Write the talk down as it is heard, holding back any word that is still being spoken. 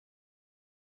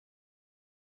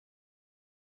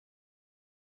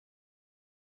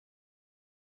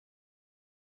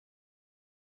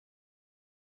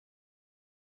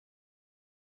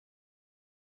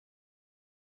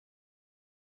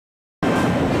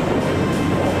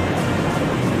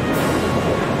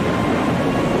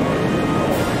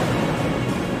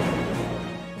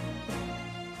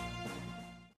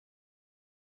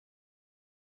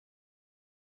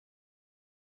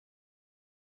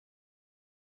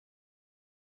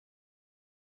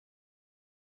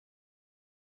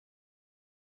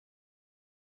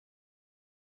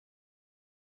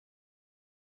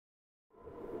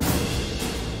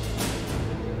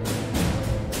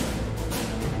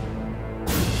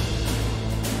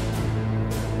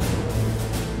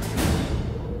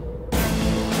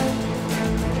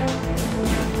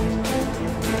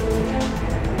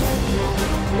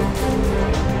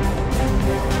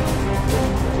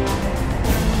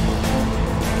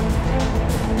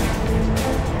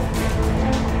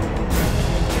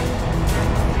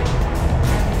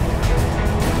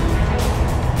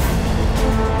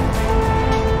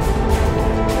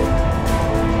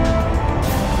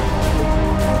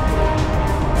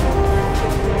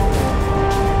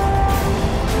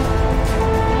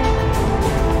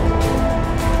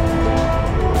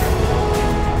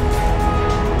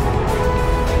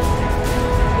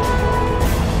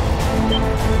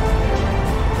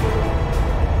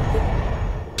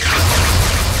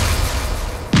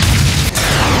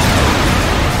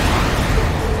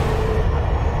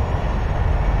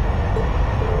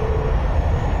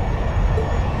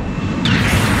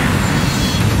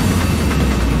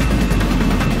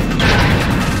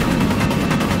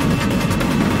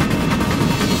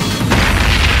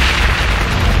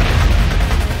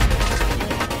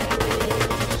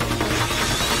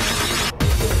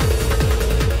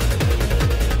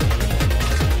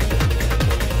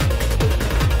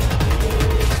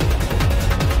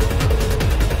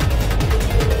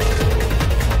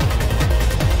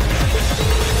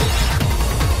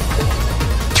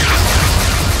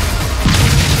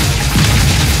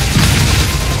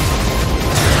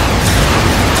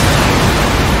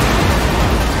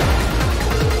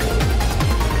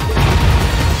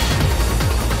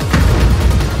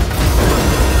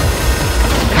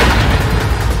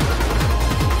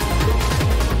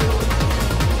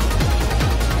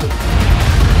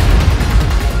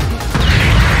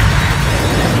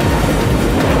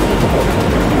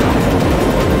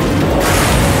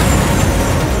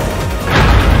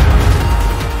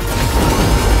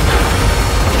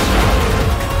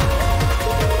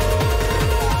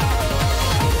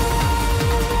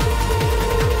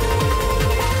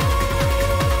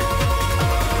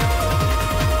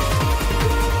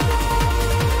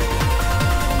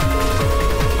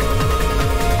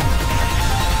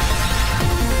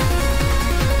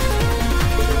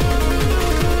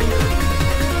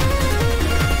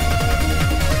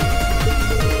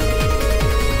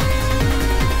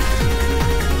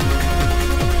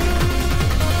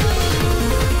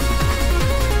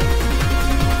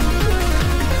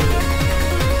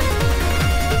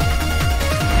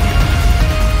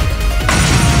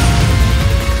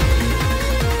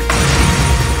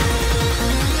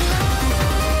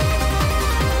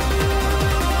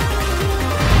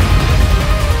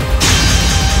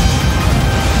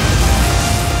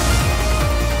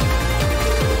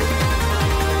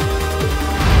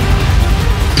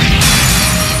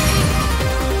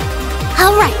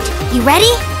You ready?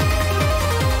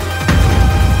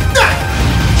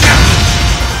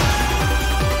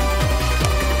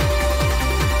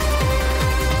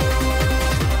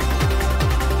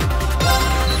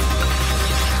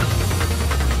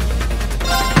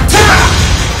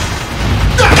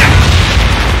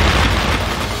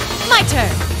 My turn.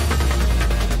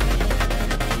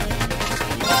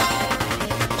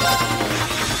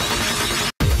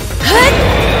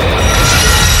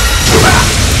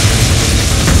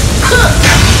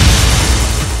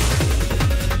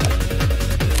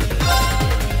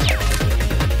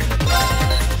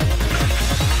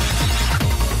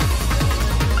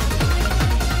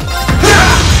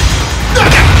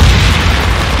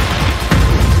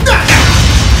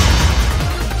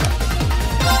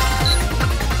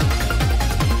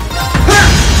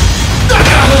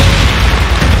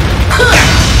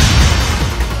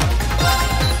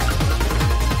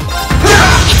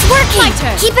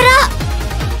 Keep it up!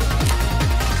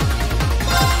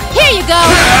 Here you go!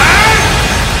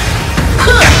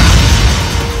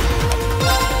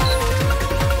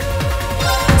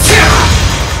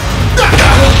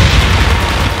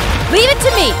 Leave it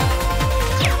to me!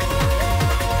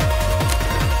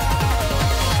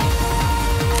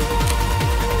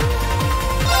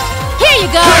 Here you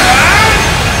go!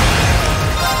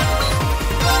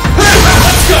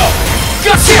 Let's go!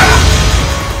 Gotcha!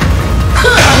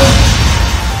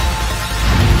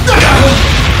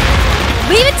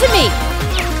 Leave it to me!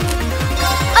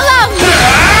 Allow me!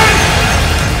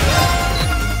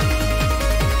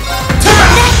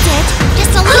 That's it!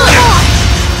 Just a little more!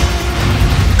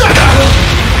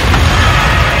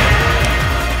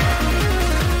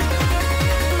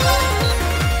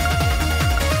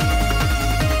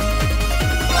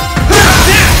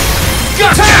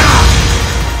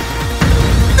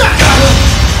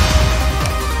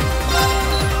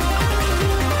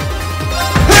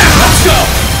 Let's go!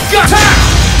 Gotcha!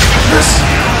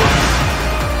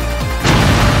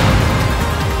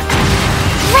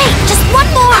 Great! Just one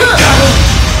more!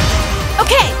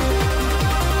 Okay!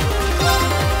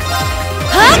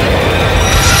 Huh?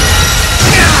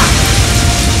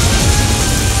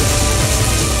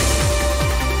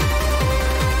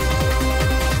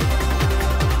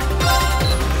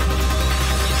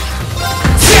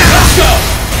 Let's go!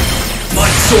 My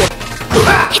sword!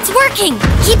 It's working!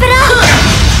 Keep it up!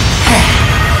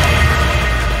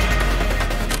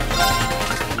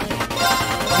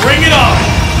 Bring it on!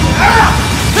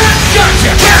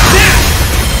 Gotcha!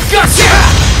 Gotcha!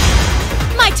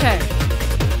 My turn!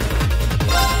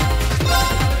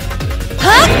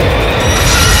 Huh?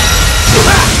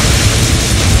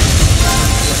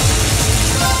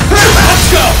 Let's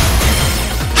go!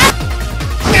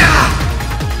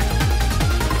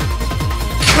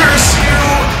 Curse you!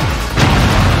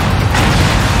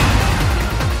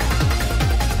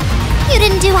 You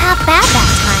didn't do half bad that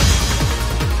time.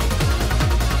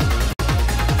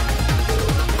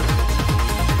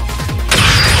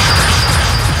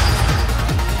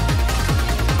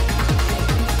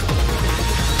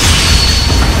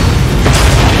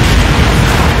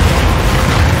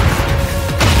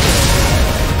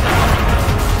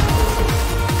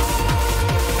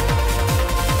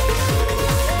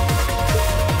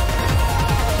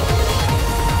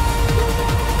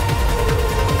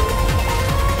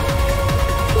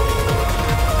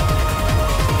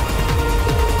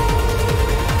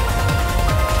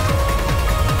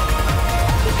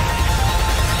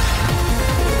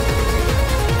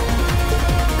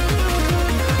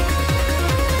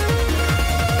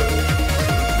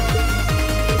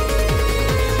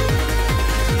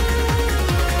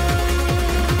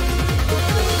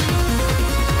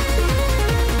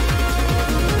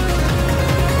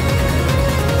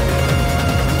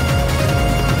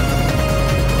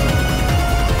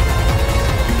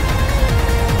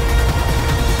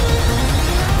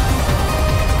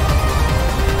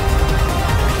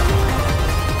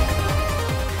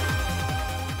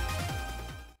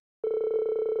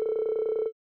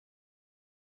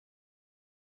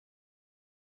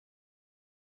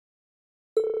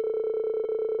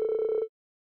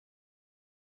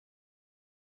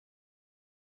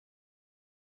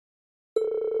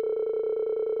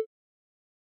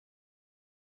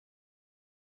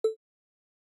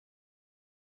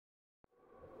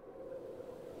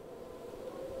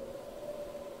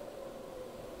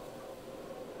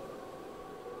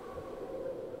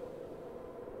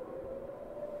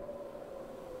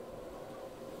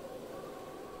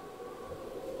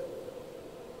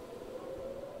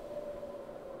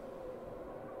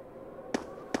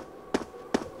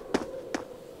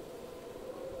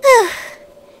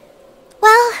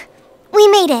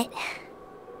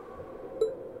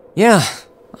 Yeah,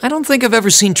 I don't think I've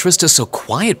ever seen Trista so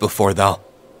quiet before, though.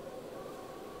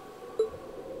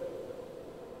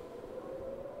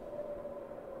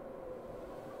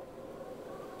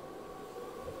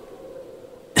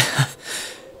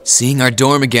 Seeing our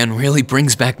dorm again really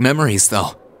brings back memories,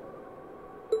 though.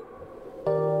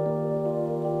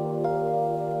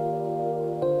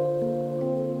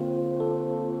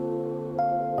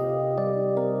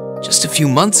 Just a few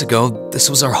months ago,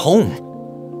 this was our home.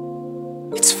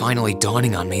 It's finally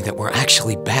dawning on me that we're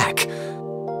actually back.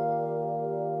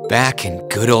 Back in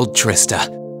good old Trista.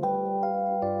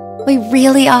 We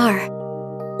really are.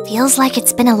 Feels like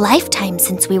it's been a lifetime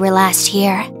since we were last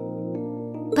here.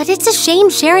 But it's a shame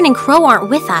Sharon and Crow aren't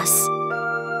with us.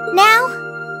 Now,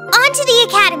 on to the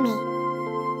academy.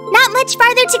 Not much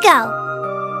farther to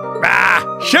go.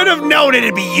 Ah, should have known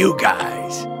it'd be you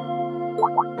guys.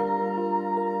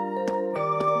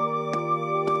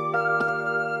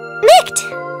 Micht!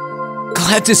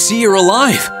 Glad to see you're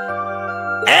alive.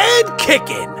 And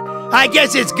kicking. I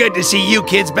guess it's good to see you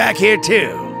kids back here,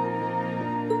 too.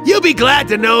 You'll be glad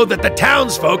to know that the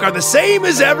townsfolk are the same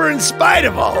as ever in spite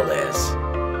of all this.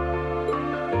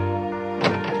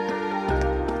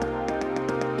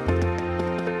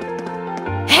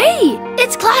 Hey,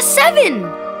 it's Class 7!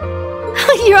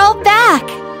 You're all back!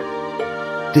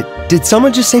 Did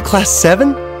someone just say Class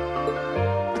 7?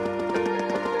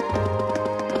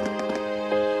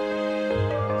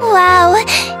 Wow,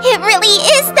 it really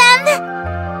is them!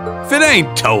 If it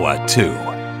ain't Toa, too.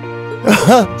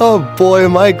 Oh boy,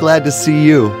 am I glad to see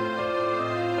you.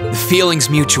 The feeling's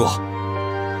mutual.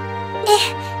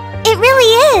 It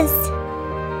really is.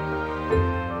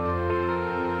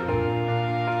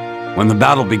 When the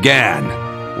battle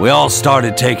began, we all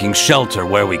started taking shelter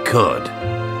where we could.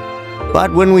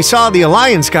 But when we saw the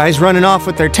Alliance guys running off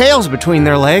with their tails between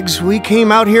their legs, we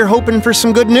came out here hoping for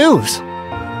some good news.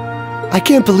 I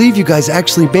can't believe you guys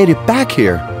actually made it back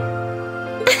here.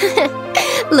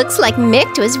 Looks like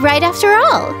Micht was right after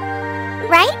all.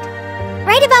 Right?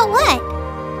 Right about what?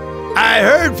 I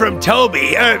heard from Toval,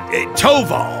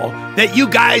 that you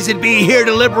guys would be here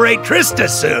to liberate Trista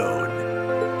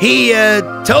soon. He,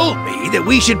 told me that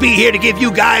we should be here to give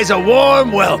you guys a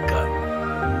warm welcome.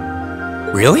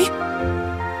 Really?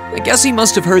 I guess he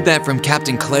must have heard that from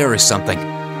Captain Claire or something.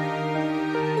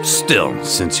 Still,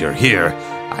 since you're here,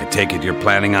 I take it you're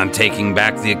planning on taking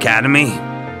back the Academy?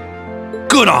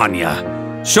 Good on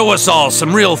ya! Show us all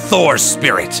some real Thor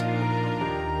spirit!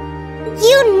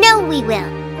 You know we will.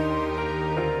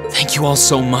 Thank you all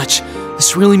so much.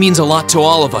 This really means a lot to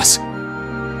all of us.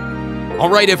 All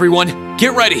right, everyone,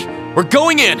 get ready. We're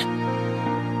going in.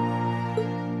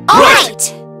 All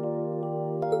right.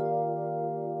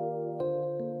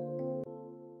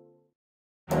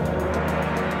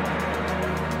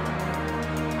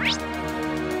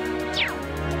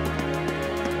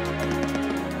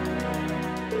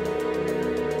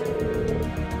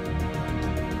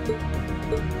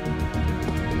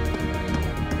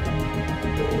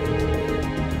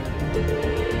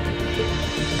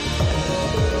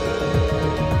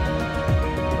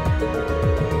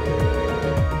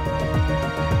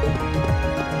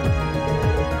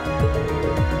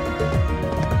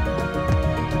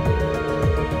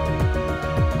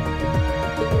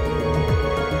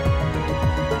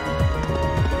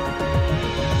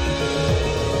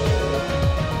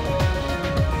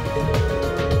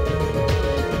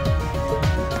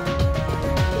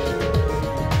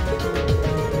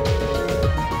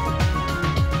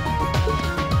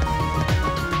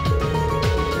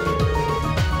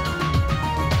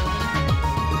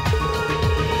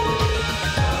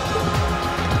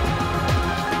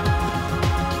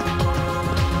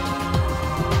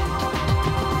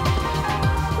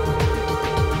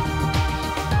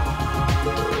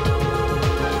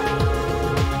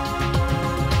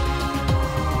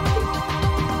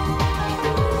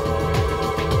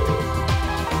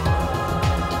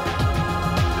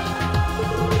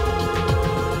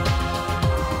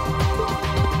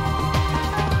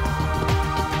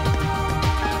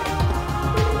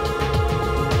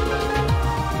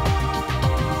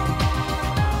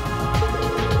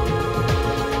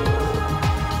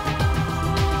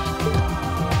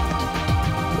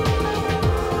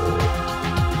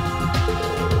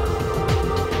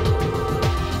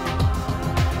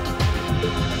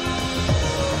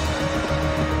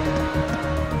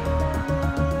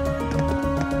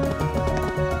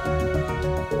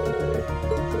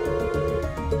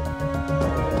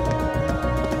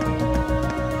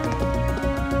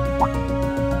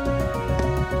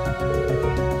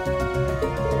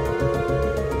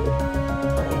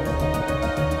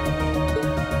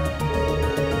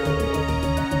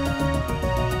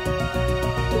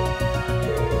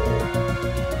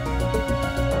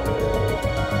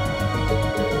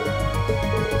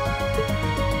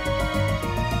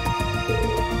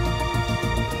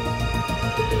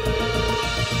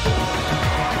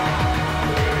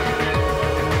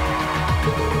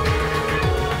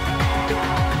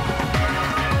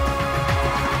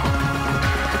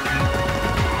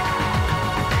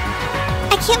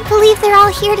 believe they're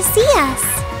all here to see us.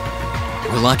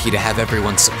 We're lucky to have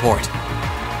everyone's support.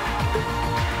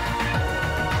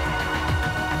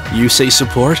 You say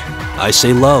support, I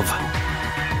say love.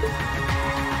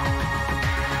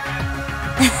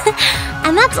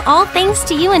 And that's all thanks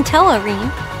to you and Toa-rin.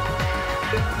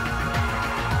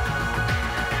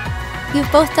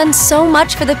 You've both done so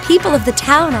much for the people of the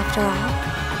town, after all.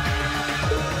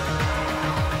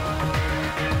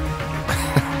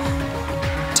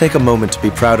 Take a moment to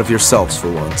be proud of yourselves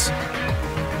for once.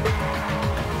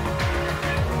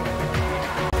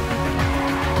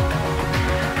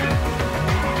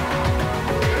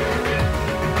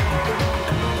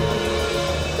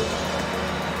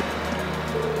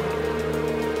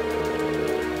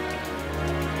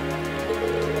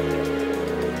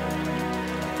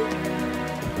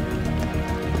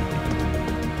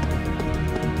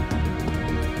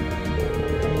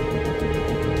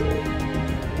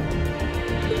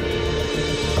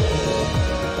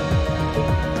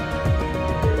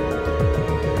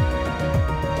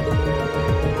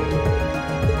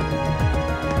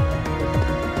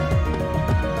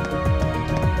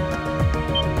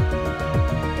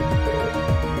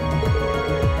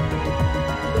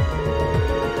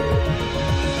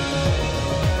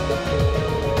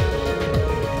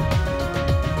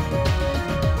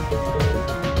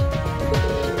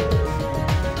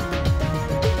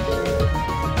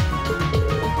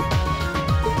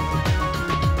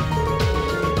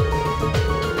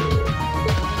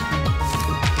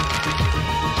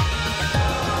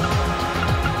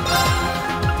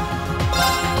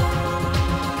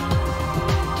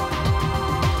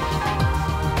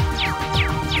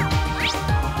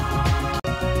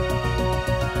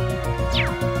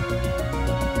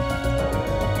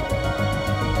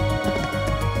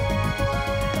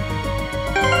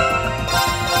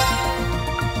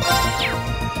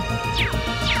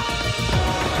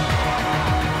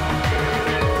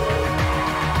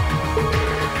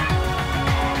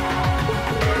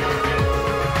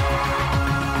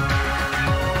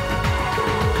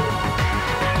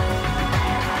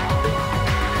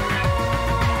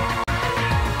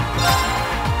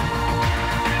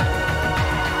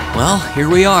 Well, here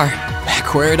we are,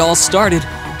 back where it all started,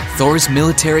 Thor's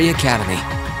Military Academy.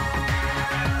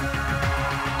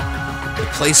 The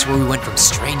place where we went from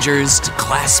strangers to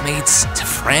classmates to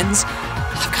friends.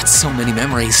 I've got so many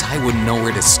memories, I wouldn't know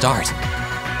where to start.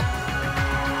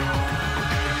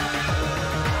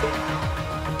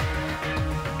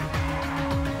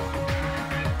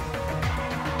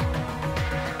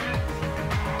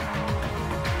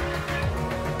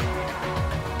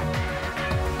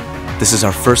 This is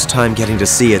our first time getting to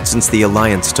see it since the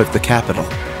Alliance took the capital.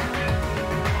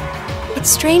 It's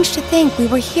strange to think we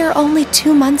were here only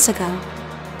 2 months ago.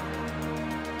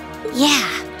 Yeah,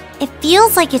 it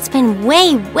feels like it's been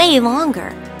way, way longer.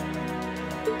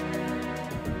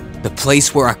 The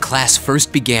place where our class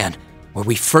first began, where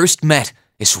we first met,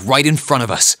 is right in front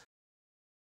of us.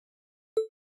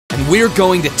 And we're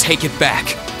going to take it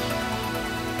back.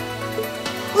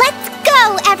 Let's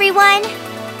go, everyone!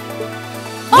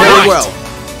 Very well.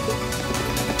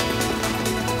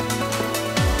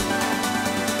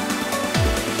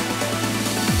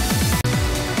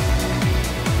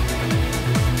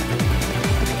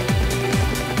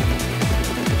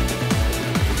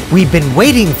 We've been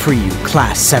waiting for you,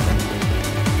 Class 7.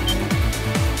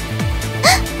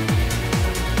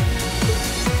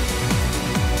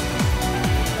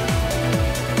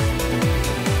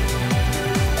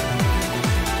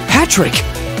 Patrick!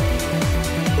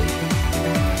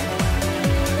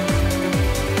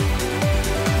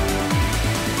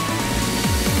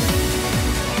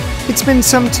 It's been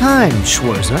some time,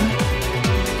 Schwarzer.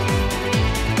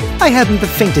 I hadn't the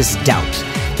faintest doubt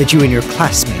that you and your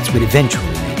classmates would eventually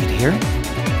make it here.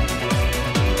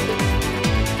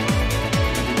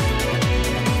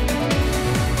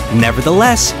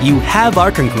 Nevertheless, you have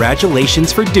our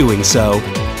congratulations for doing so.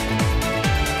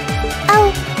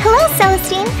 Oh, hello,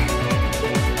 Celestin.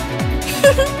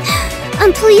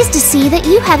 I'm pleased to see that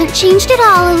you haven't changed at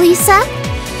all, Elisa.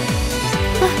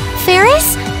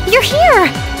 Ferris, you're here!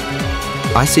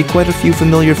 I see quite a few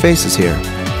familiar faces here.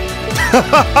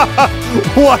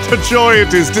 What a joy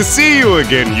it is to see you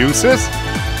again, Eustace!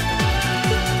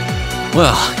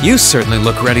 Well, you certainly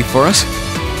look ready for us.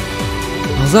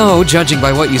 Although, judging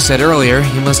by what you said earlier,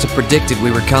 you must have predicted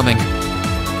we were coming.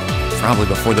 Probably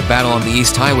before the battle on the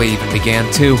East Highway even began,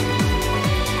 too.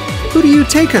 Who do you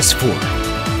take us for?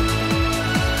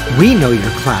 We know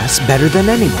your class better than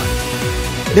anyone.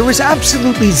 There was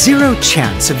absolutely zero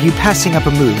chance of you passing up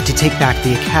a move to take back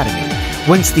the Academy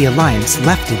once the Alliance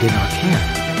left it in our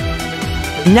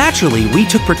care. Naturally, we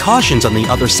took precautions on the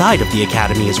other side of the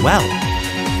academy as well.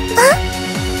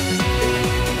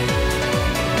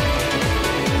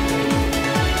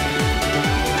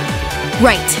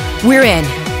 Right, we're in.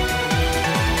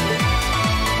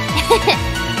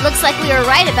 Looks like we were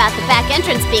right about the back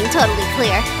entrance being totally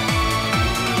clear.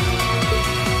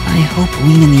 I hope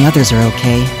Ween and the others are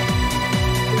okay.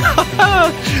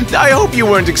 I hope you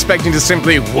weren't expecting to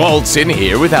simply waltz in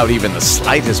here without even the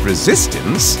slightest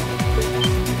resistance.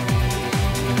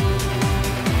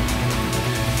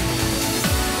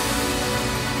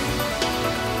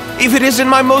 If it isn't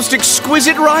my most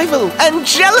exquisite rival,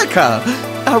 Angelica!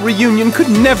 Our reunion could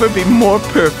never be more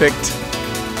perfect.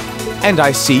 And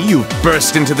I see you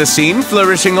burst into the scene,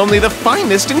 flourishing only the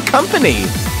finest in company.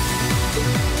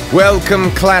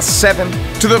 Welcome, Class 7,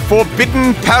 to the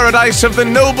forbidden paradise of the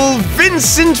noble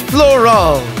Vincent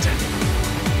Florald.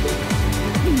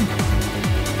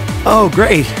 Oh,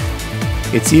 great.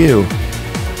 It's you.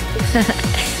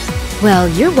 Well,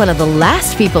 you're one of the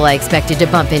last people I expected to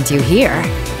bump into here.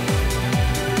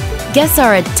 Guess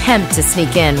our attempt to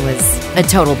sneak in was a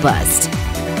total bust.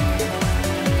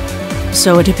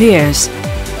 So it appears.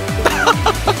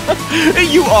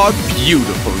 You are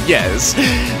beautiful, yes,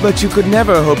 but you could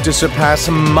never hope to surpass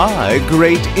my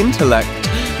great intellect.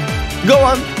 Go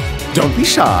on, don't be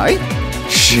shy.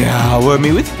 Shower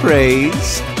me with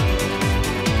praise.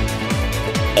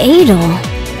 Edel.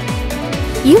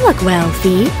 You look well,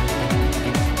 Fee.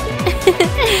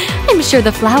 I'm sure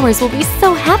the flowers will be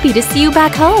so happy to see you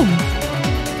back home.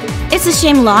 It's a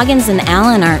shame Loggins and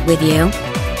Alan aren't with you.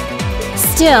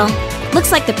 Still,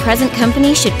 looks like the present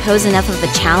company should pose enough of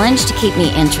a challenge to keep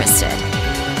me interested.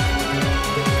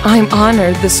 I'm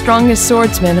honored the strongest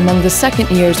swordsman among the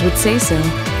second years would say so.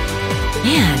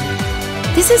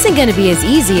 Man, this isn't gonna be as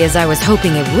easy as I was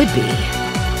hoping it would be.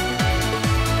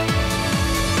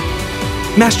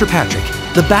 Master Patrick,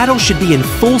 the battle should be in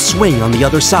full swing on the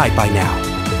other side by now.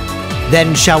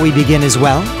 Then shall we begin as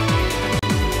well?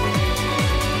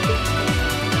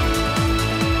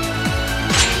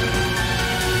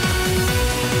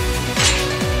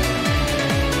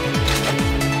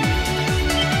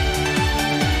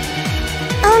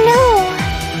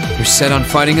 You're set on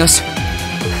fighting us?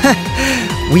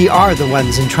 We are the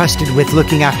ones entrusted with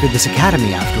looking after this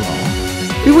academy, after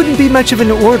all. We wouldn't be much of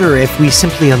an order if we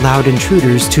simply allowed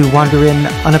intruders to wander in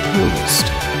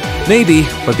unopposed. Maybe,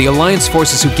 but the Alliance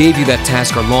forces who gave you that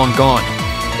task are long gone.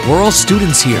 We're all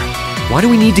students here. Why do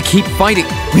we need to keep fighting?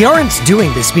 We aren't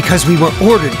doing this because we were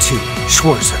ordered to,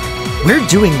 Schwarzer. We're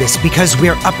doing this because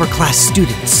we're upper-class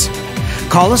students.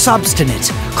 Call us obstinate,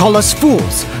 call us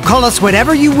fools, call us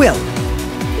whatever you will.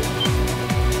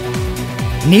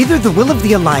 Neither the will of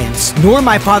the Alliance nor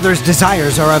my father's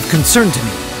desires are of concern to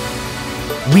me.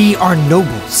 We are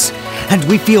nobles, and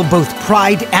we feel both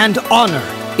pride and honor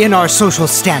in our social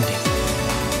standing.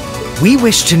 We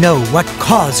wish to know what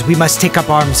cause we must take up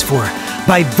arms for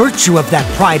by virtue of that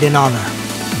pride and honor.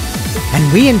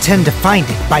 And we intend to find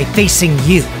it by facing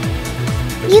you.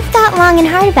 You've thought long and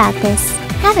hard about this,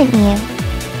 haven't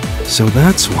you? So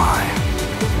that's why.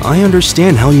 I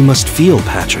understand how you must feel,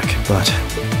 Patrick, but...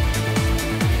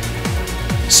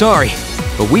 Sorry,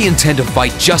 but we intend to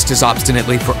fight just as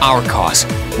obstinately for our cause.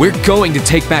 We're going to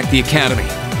take back the Academy.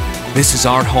 This is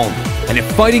our home, and if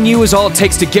fighting you is all it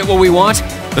takes to get what we want,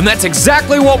 then that's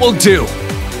exactly what we'll do!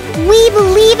 We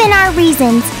believe in our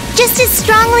reasons, just as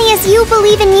strongly as you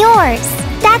believe in yours.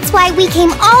 That's why we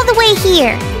came all the way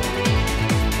here.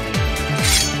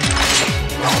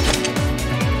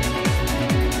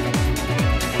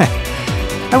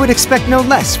 I would expect no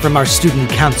less from our student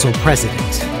council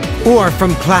president. Or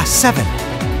from Class 7,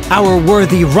 our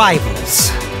worthy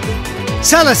rivals.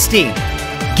 Celestin,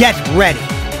 get ready.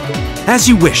 As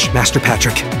you wish, Master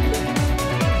Patrick.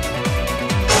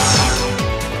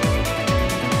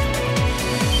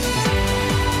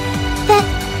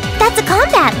 That's a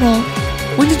combat link.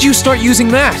 When did you start using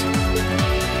that?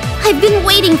 I've been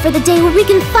waiting for the day where we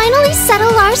can finally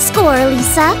settle our score,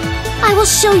 Lisa. I will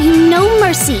show you no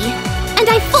mercy, and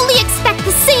I fully expect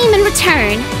the same in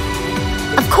return.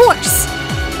 Of course.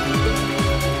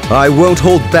 I won't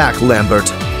hold back,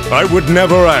 Lambert. I would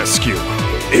never ask you.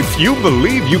 If you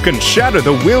believe you can shatter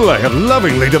the will I have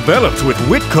lovingly developed with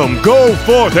Whitcomb, go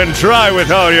forth and try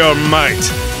with all your might.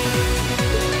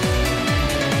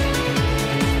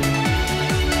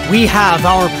 We have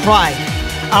our pride,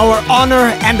 our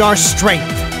honor, and our strength,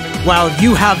 while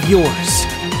you have yours.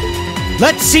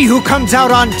 Let's see who comes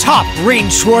out on top,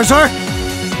 Range Schwarzer!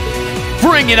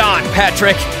 Bring it on,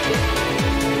 Patrick!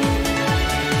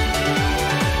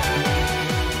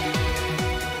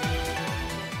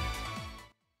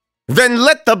 Then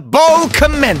let the ball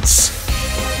commence!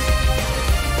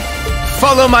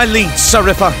 Follow my lead,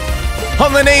 Sariffa.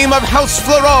 On the name of House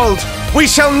Florald, we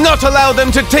shall not allow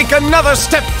them to take another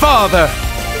step farther!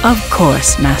 Of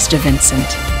course, Master Vincent.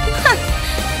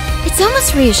 It's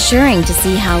almost reassuring to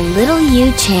see how little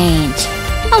you change.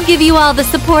 I'll give you all the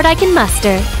support I can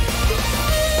muster.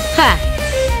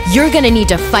 Ha! You're gonna need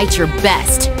to fight your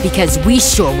best, because we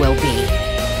sure will be.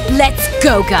 Let's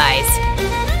go, guys!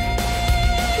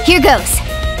 Here goes.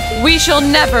 We shall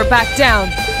never back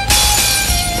down.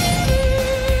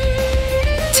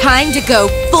 Time to go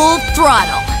full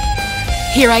throttle.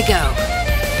 Here I go.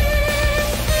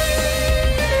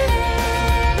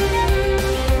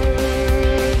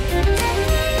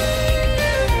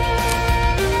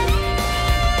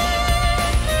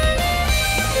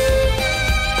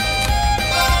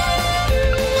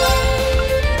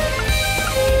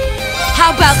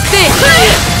 How about this?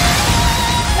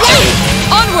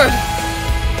 Onward!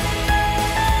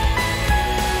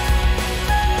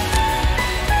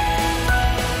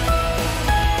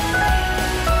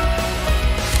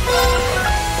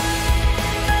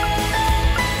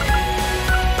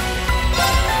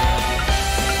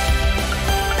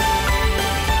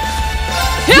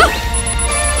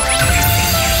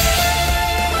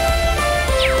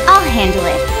 I'll handle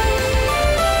it.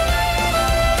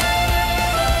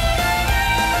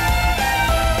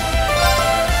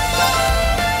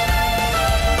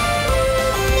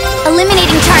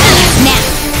 Eliminating target now.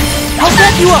 I'll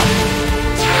back you up.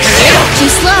 Too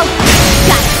slow.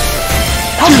 Got it.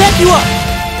 I'll back you up.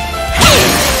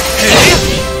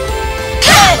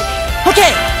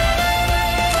 Okay.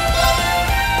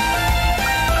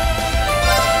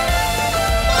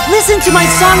 Listen to my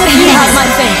song of You peace. have my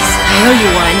face. I owe you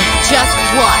one. Just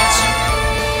watch.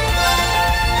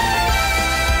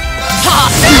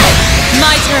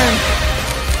 My turn.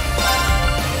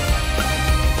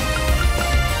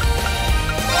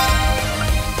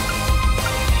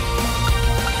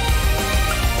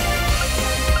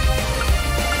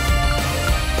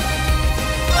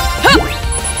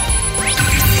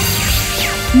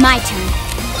 My turn.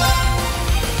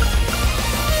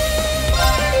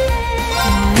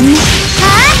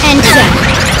 And jump.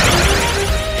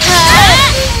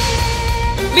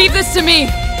 Leave this to me.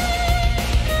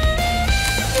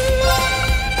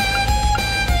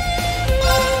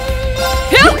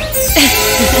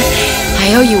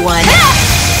 I owe you one.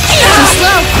 Too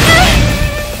slow.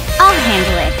 I'll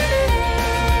handle it.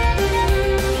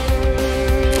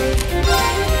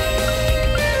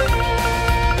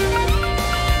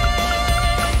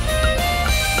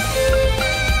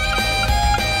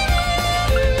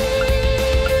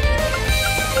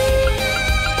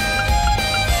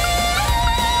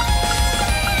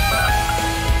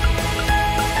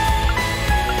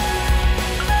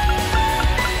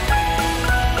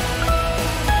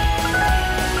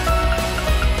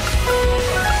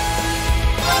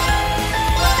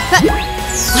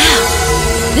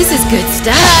 This is good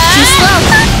stuff. Too slow.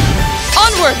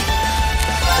 Onward!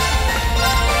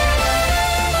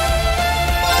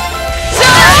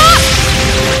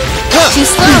 Too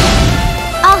slow.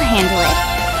 I'll handle it.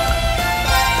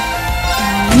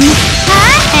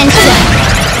 And jump.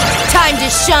 Time to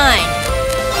shine.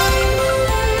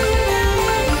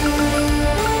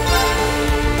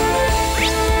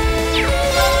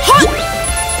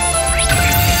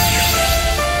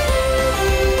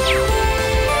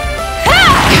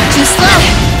 Too slow.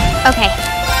 Okay.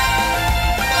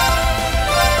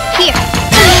 Here.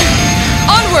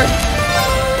 Onward!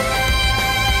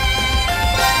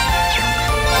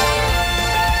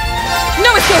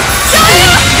 No escape!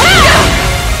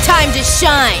 Time to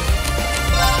shine.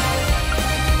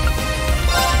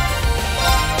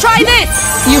 Try this!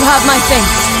 You have my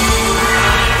thanks.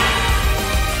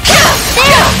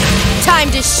 Time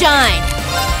to shine.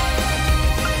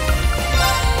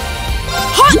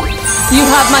 You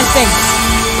have my thanks.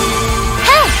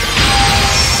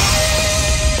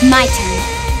 My turn.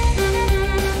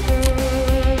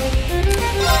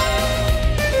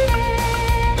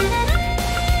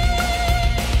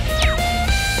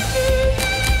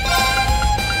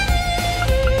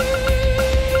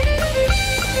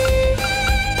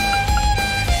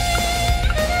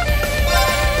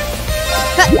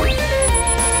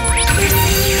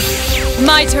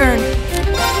 My turn.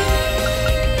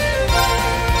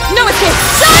 No escape!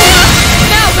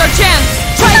 Now's our chance!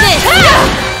 Try this!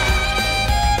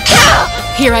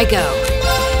 Here I go.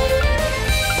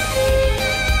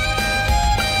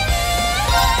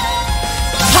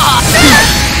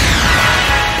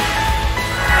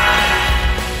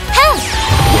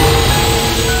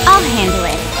 I'll handle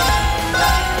it.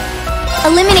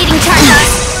 Eliminating target.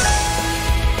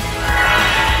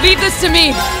 Leave this to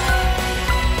me!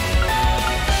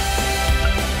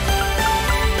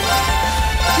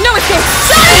 No escape!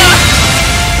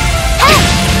 Hey!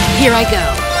 Here I go.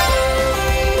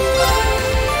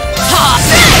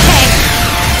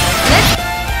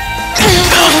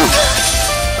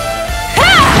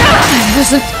 I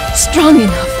wasn't strong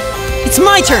enough. It's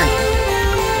my turn!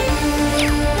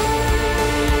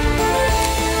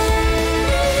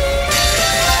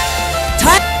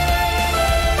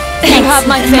 You have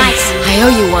my thanks. I owe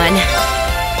you one.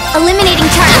 Eliminating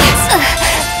targets.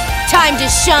 Time to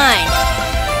shine.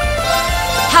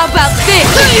 How about this?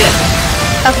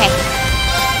 Okay.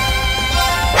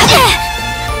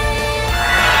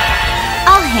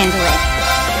 I'll handle it.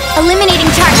 Eliminating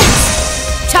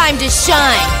targets. Time to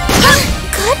shine.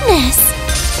 Goodness.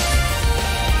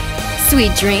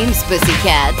 Sweet dreams,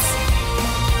 pussycats.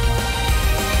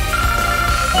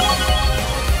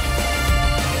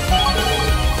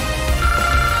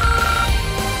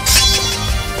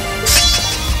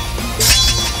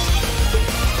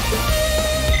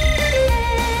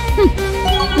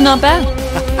 Not bad.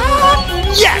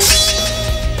 Yes!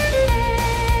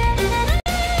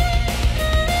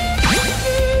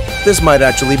 This might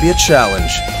actually be a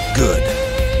challenge. Good.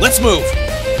 Let's move.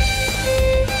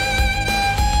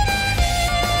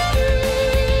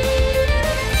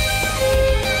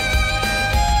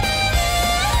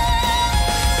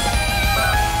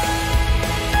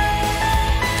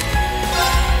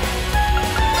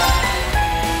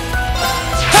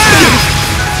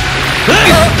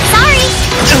 Sorry.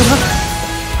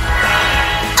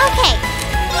 Okay.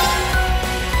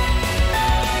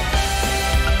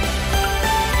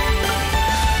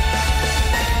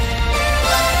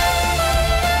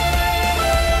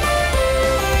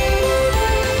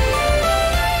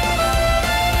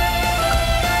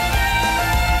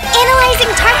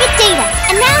 Analyzing target data.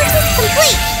 Analysis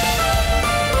complete.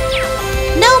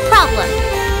 No problem.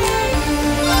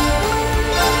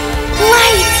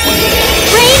 Light!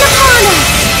 Rain upon us!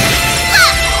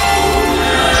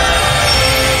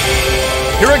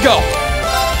 Here I go!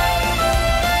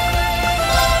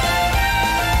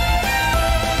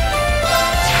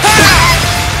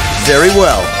 Very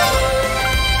well.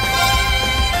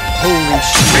 Holy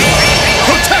shit!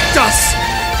 Protect us!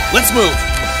 Let's move.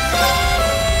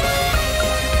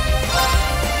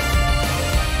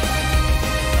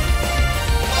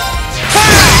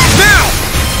 Now!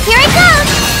 Here I come!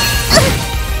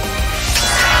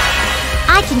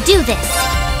 I can do this.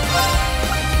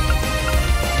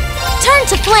 Turn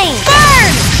to flame!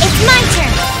 Burn! It's my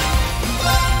turn!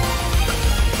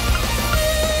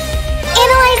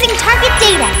 Analyzing target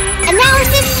data.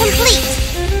 Analysis complete.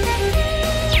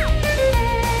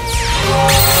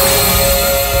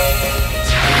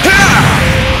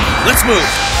 Let's move.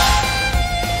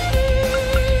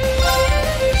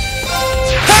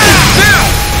 Now!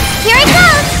 Here I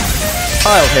come!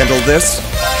 I'll handle this.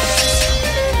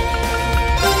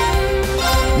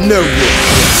 No good.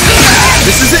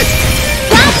 This is it!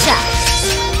 Gotcha!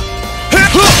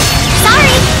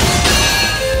 Sorry!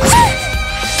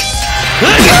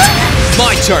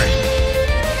 My turn!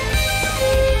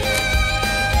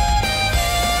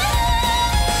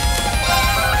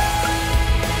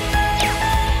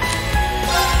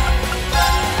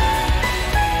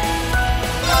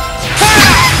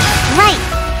 Right!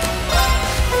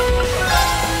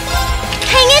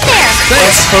 Hang in there! I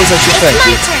suppose I should thank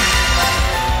you. It's my turn!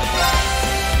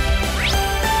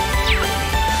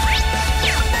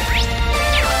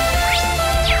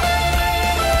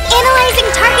 Analyzing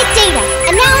target data.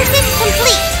 Analysis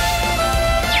complete.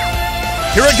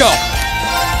 Here I go!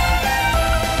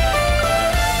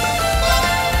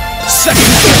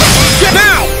 Second! Get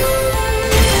now!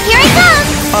 Here I come!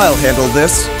 I'll handle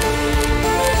this.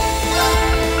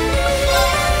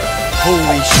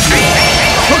 Holy shit!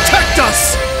 Protect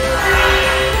us!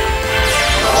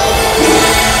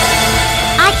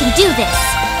 I can do this.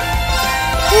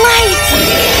 Light!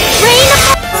 Rain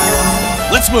upon...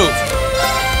 Let's move.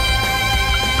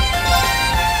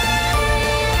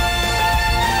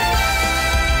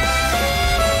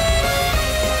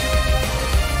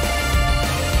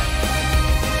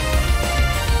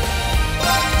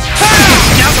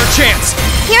 Now's our chance!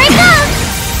 Here I come!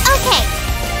 Okay.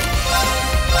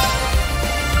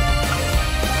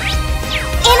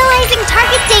 Analyzing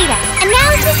target data.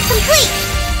 Analysis complete.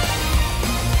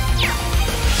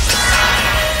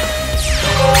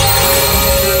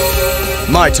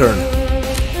 My turn.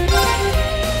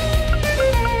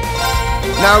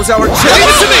 Now's our chance. Leave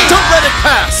it to me! Don't let it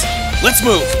pass! Let's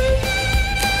move.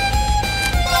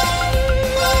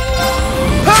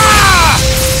 Ah!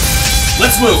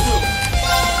 Let's move.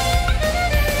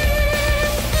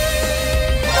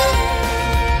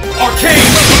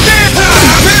 Arcane!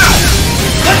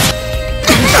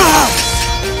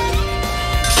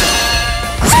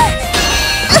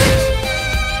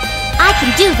 I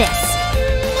can do this.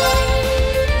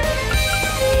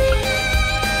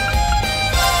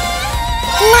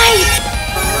 Light!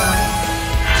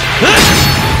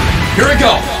 Here I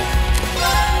go!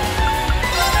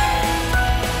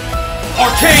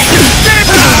 Arcane!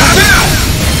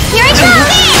 Here I come!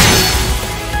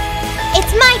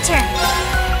 It's my turn.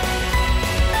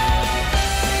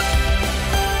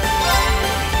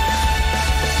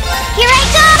 Here I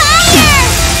come!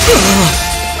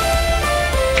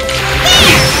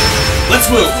 Fire! Let's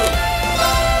move!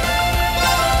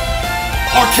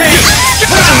 Arcane!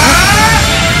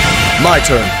 My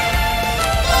turn.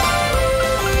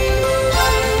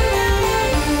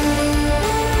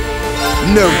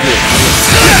 No good.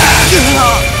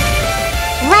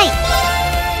 Right.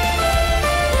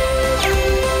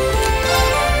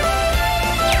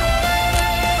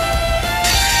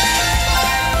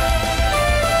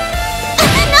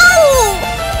 No!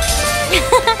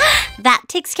 That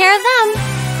takes care of them.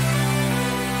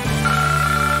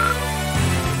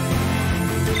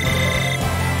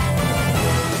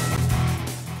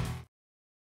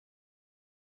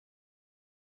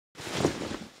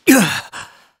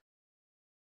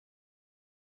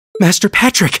 Master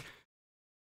Patrick!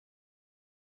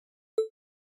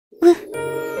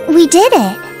 We did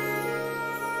it!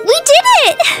 We did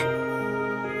it!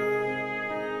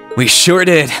 We sure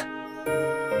did.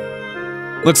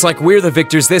 Looks like we're the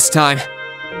victors this time.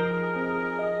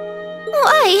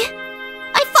 Why?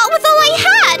 I fought with all I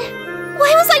had!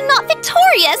 Why was I not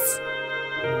victorious?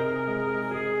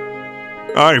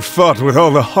 I fought with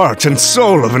all the heart and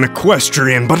soul of an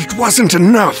equestrian, but it wasn't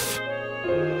enough.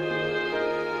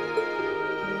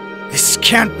 This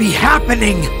can't be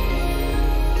happening!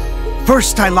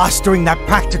 First I lost during that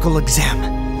practical exam,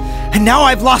 and now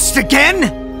I've lost again?!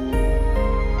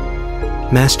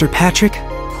 Master Patrick,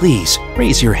 please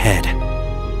raise your head.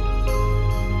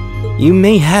 You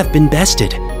may have been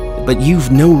bested, but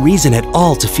you've no reason at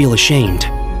all to feel ashamed.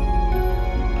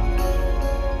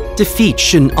 Defeat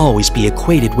shouldn't always be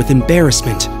equated with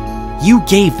embarrassment. You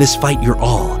gave this fight your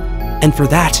all, and for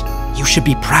that, you should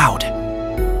be proud.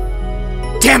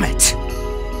 Damn it!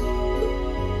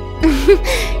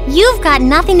 You've got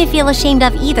nothing to feel ashamed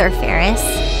of either, Ferris.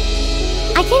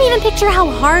 I can't even picture how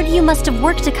hard you must have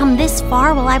worked to come this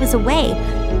far while I was away.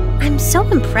 I'm so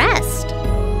impressed.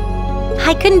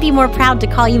 I couldn't be more proud to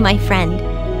call you my friend.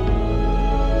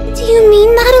 Do you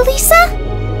mean that, Elisa?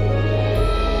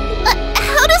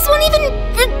 How does one even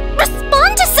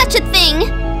respond to such a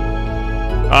thing?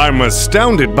 I'm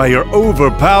astounded by your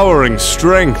overpowering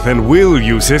strength and will,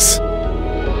 Eustace.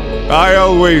 I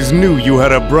always knew you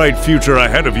had a bright future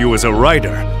ahead of you as a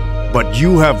rider, but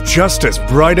you have just as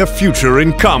bright a future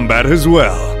in combat as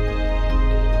well.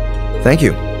 Thank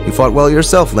you. You fought well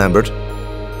yourself, Lambert.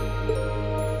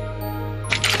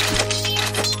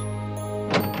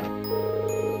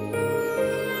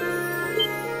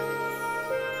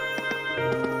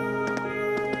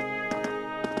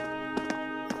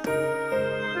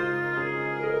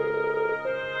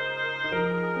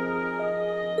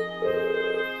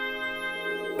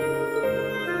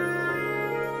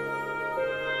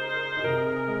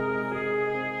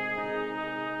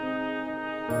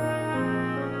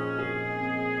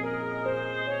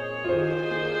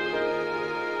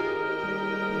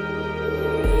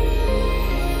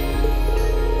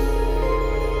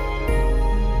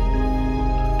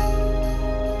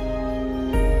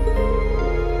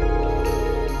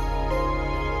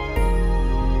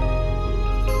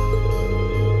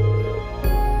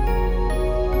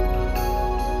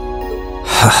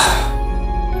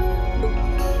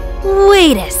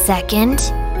 Wait a second.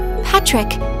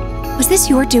 Patrick, was this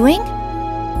your doing?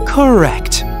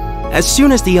 Correct. As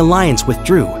soon as the Alliance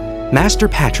withdrew, Master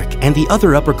Patrick and the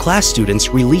other upper-class students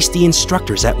released the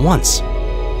instructors at once.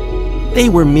 They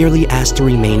were merely asked to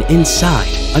remain inside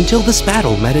until this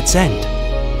battle met its end.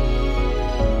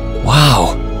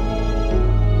 Wow.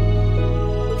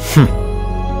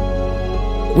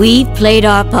 We've played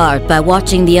our part by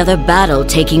watching the other battle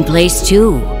taking place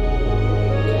too.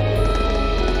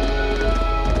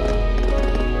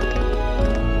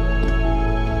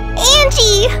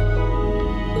 Angie!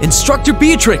 Instructor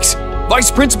Beatrix! Vice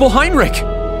Principal Heinrich!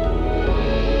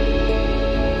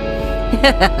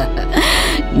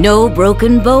 No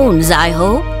broken bones, I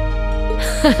hope?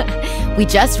 We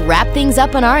just wrapped things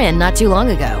up on our end not too long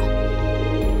ago.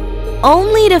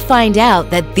 Only to find out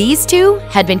that these two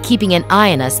had been keeping an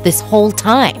eye on us this whole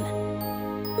time.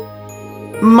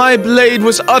 My blade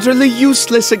was utterly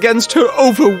useless against her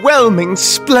overwhelming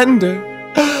splendor.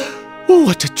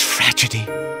 What a tragedy.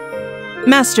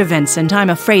 Master Vincent, I'm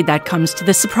afraid that comes to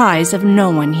the surprise of no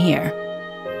one here.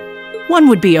 One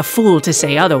would be a fool to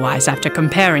say otherwise after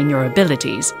comparing your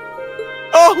abilities.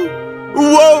 Oh,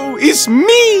 woe is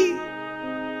me!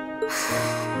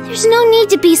 There's no need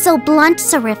to be so blunt,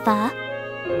 Sariffa.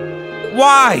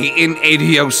 Why, in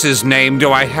Adios's name,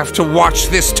 do I have to watch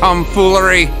this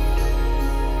tomfoolery?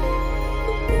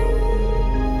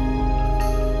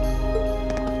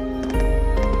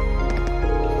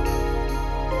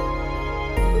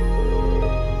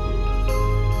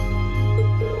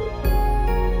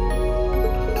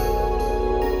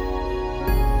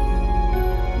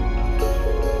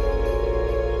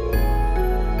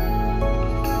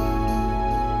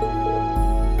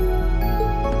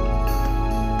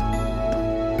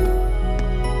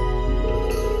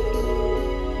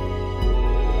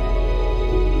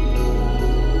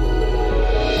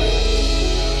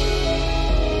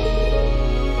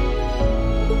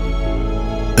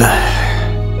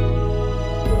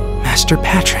 Master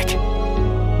Patrick.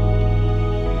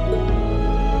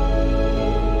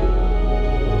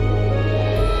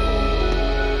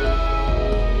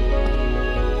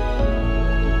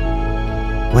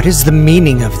 What is the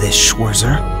meaning of this,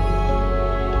 Schwarzer?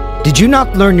 Did you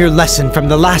not learn your lesson from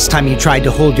the last time you tried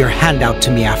to hold your hand out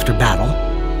to me after battle?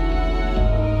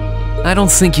 I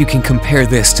don't think you can compare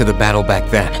this to the battle back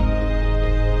then.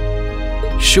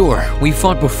 Sure, we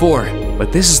fought before,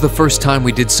 but this is the first time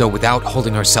we did so without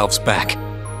holding ourselves back.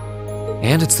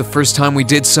 And it's the first time we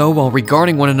did so while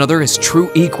regarding one another as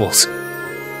true equals.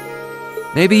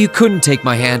 Maybe you couldn't take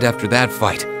my hand after that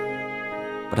fight,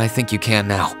 but I think you can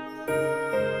now.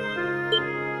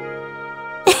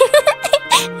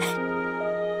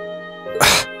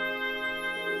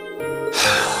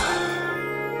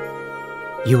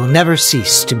 You will never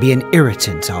cease to be an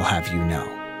irritant, I'll have you know.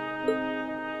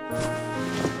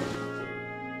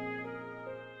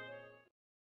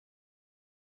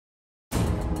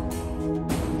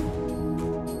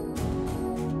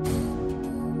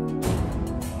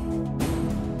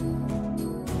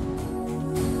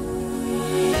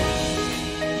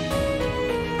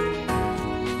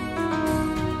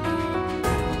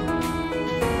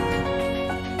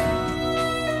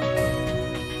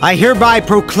 I hereby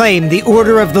proclaim the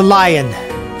Order of the Lion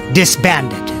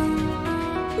disbanded.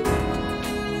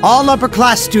 All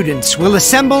upper-class students will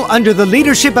assemble under the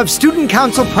leadership of Student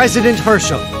Council President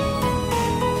Herschel.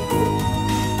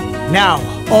 Now,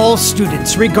 all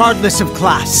students, regardless of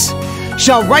class,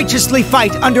 shall righteously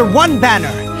fight under one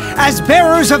banner as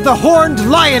bearers of the Horned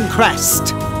Lion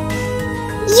Crest.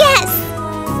 Yes!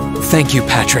 Thank you,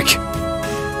 Patrick.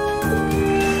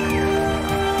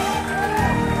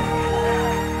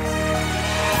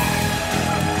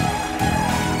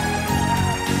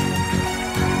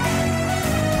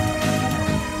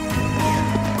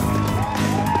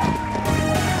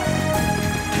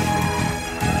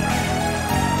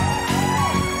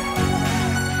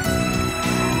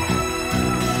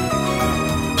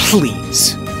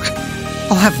 Please.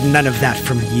 I'll have none of that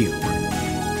from you.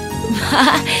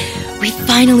 We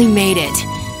finally made it.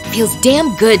 Feels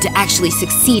damn good to actually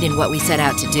succeed in what we set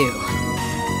out to do.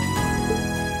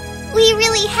 We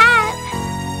really have.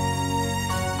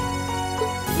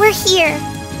 We're here.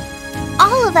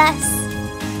 All of us.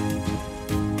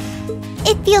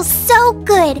 It feels so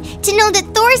good to know that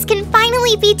Thors can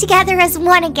finally be together as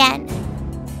one again.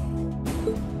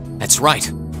 That's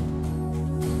right.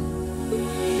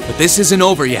 But this isn't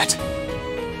over yet.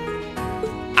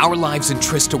 Our lives in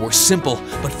Trista were simple,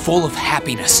 but full of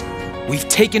happiness. We've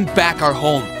taken back our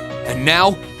home, and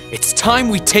now it's time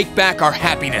we take back our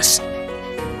happiness.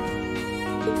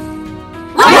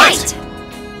 Right!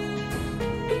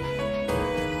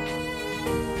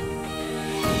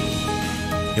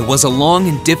 It was a long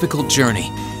and difficult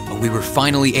journey, but we were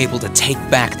finally able to take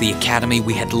back the academy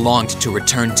we had longed to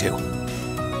return to.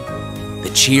 The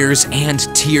cheers and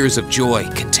tears of joy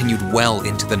continued well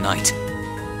into the night.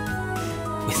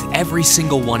 With every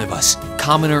single one of us,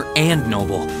 commoner and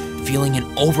noble, feeling an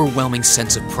overwhelming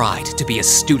sense of pride to be a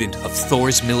student of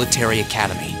Thor's military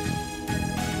academy.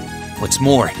 What's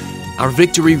more, our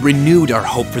victory renewed our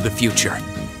hope for the future.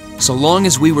 So long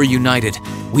as we were united,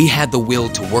 we had the will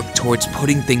to work towards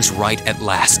putting things right at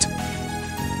last.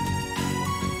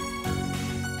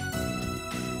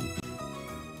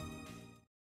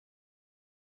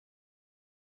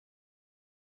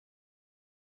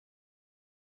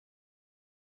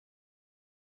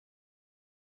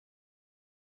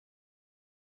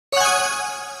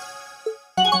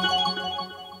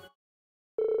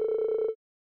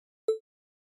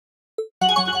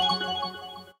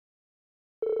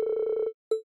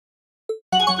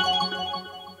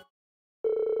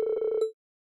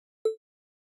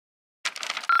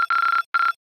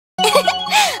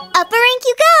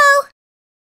 think you go.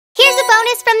 Here's a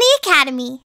bonus from the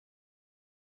Academy.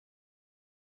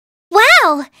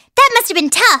 Wow, that must have been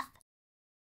tough.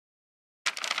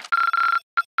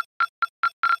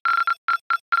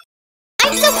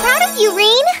 I'm so proud of you,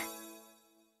 Reen.